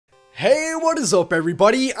Hey, what is up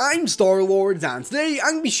everybody, I'm StarLord, and today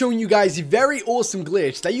I'm going to be showing you guys a very awesome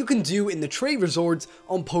glitch that you can do in the trade resorts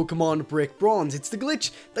on Pokemon Brick Bronze. It's the glitch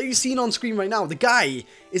that you're seeing on screen right now. The guy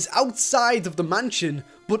is outside of the mansion,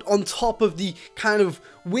 but on top of the kind of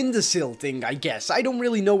windowsill thing, I guess. I don't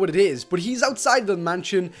really know what it is, but he's outside the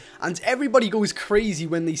mansion, and everybody goes crazy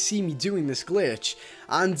when they see me doing this glitch.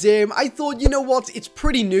 And I thought, you know what, it's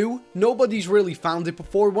pretty new. Nobody's really found it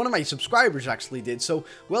before. One of my subscribers actually did, so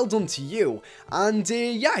well done to you. And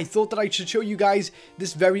yeah, I thought that I should show you guys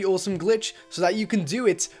this very awesome glitch so that you can do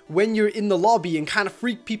it when you're in the lobby and kind of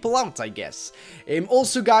freak people out, I guess.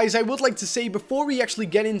 Also, guys, I would like to say before we actually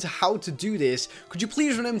get into how to do this, could you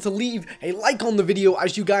please remember to leave a like on the video,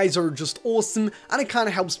 as you guys are just awesome and it kind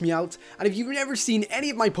of helps me out. And if you've never seen any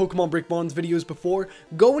of my Pokemon Brick Bronze videos before,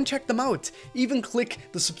 go and check them out. Even click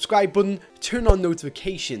the subscribe button, turn on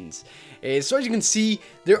notifications. So as you can see,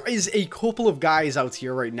 there is a couple of guys out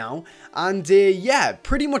here right now, and yeah,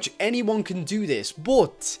 pretty much anyone can do this,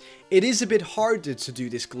 but it is a bit harder to do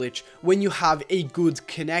this glitch when you have a good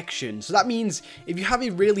connection. So that means if you have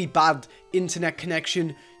a really bad internet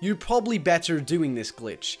connection, you're probably better doing this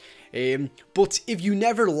glitch. But if you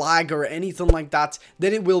never lag or anything like that,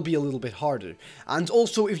 then it will be a little bit harder. And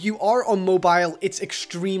also, if you are on mobile, it's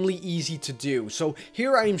extremely easy to do. So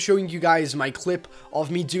here I am showing you guys my clip of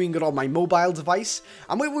me doing it on my mobile device.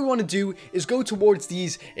 And what we want to do is go towards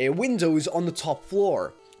these windows on the top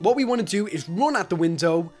floor. What we want to do is run at the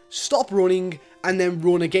window, stop running, and then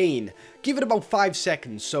run again. Give it about 5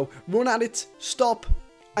 seconds. So run at it, stop,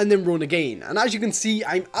 and then run again. And as you can see,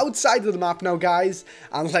 I'm outside of the map now, guys,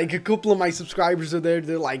 and like a couple of my subscribers are there.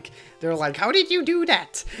 They're like, how did you do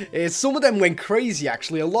that? Some of them went crazy,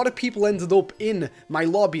 actually. A lot of people ended up in my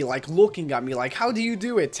lobby, like looking at me like, how do you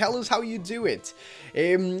do it? Tell us how you do it.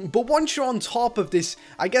 But once you're on top of this,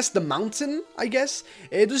 I guess the mountain,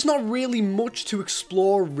 there's not really much to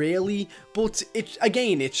explore, really. But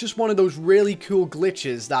again, it's just one of those really cool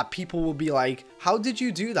glitches that people will be like, how did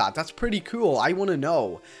you do that? That's pretty cool. I want to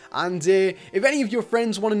know. And if any of your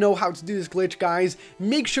friends want to know how to do this glitch, guys,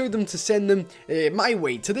 make sure to send them my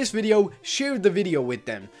way to this video. Share the video with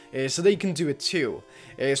them so they can do it too.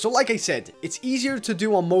 So like I said, it's easier to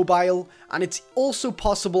do on mobile, and it's also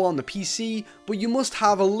possible on the PC, but you must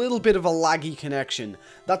have a little bit of a laggy connection.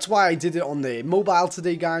 That's why I did it on the mobile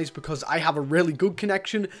today, guys, because I have a really good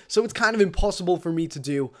connection, so it's kind of impossible for me to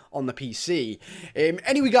do on the PC.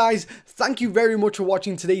 Anyway, guys, thank you very much for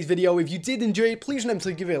watching today's video. If you did enjoy it, please remember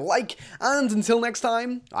to give it a like, and until next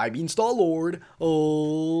time, I've been StarLord.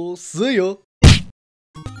 Oh, see ya!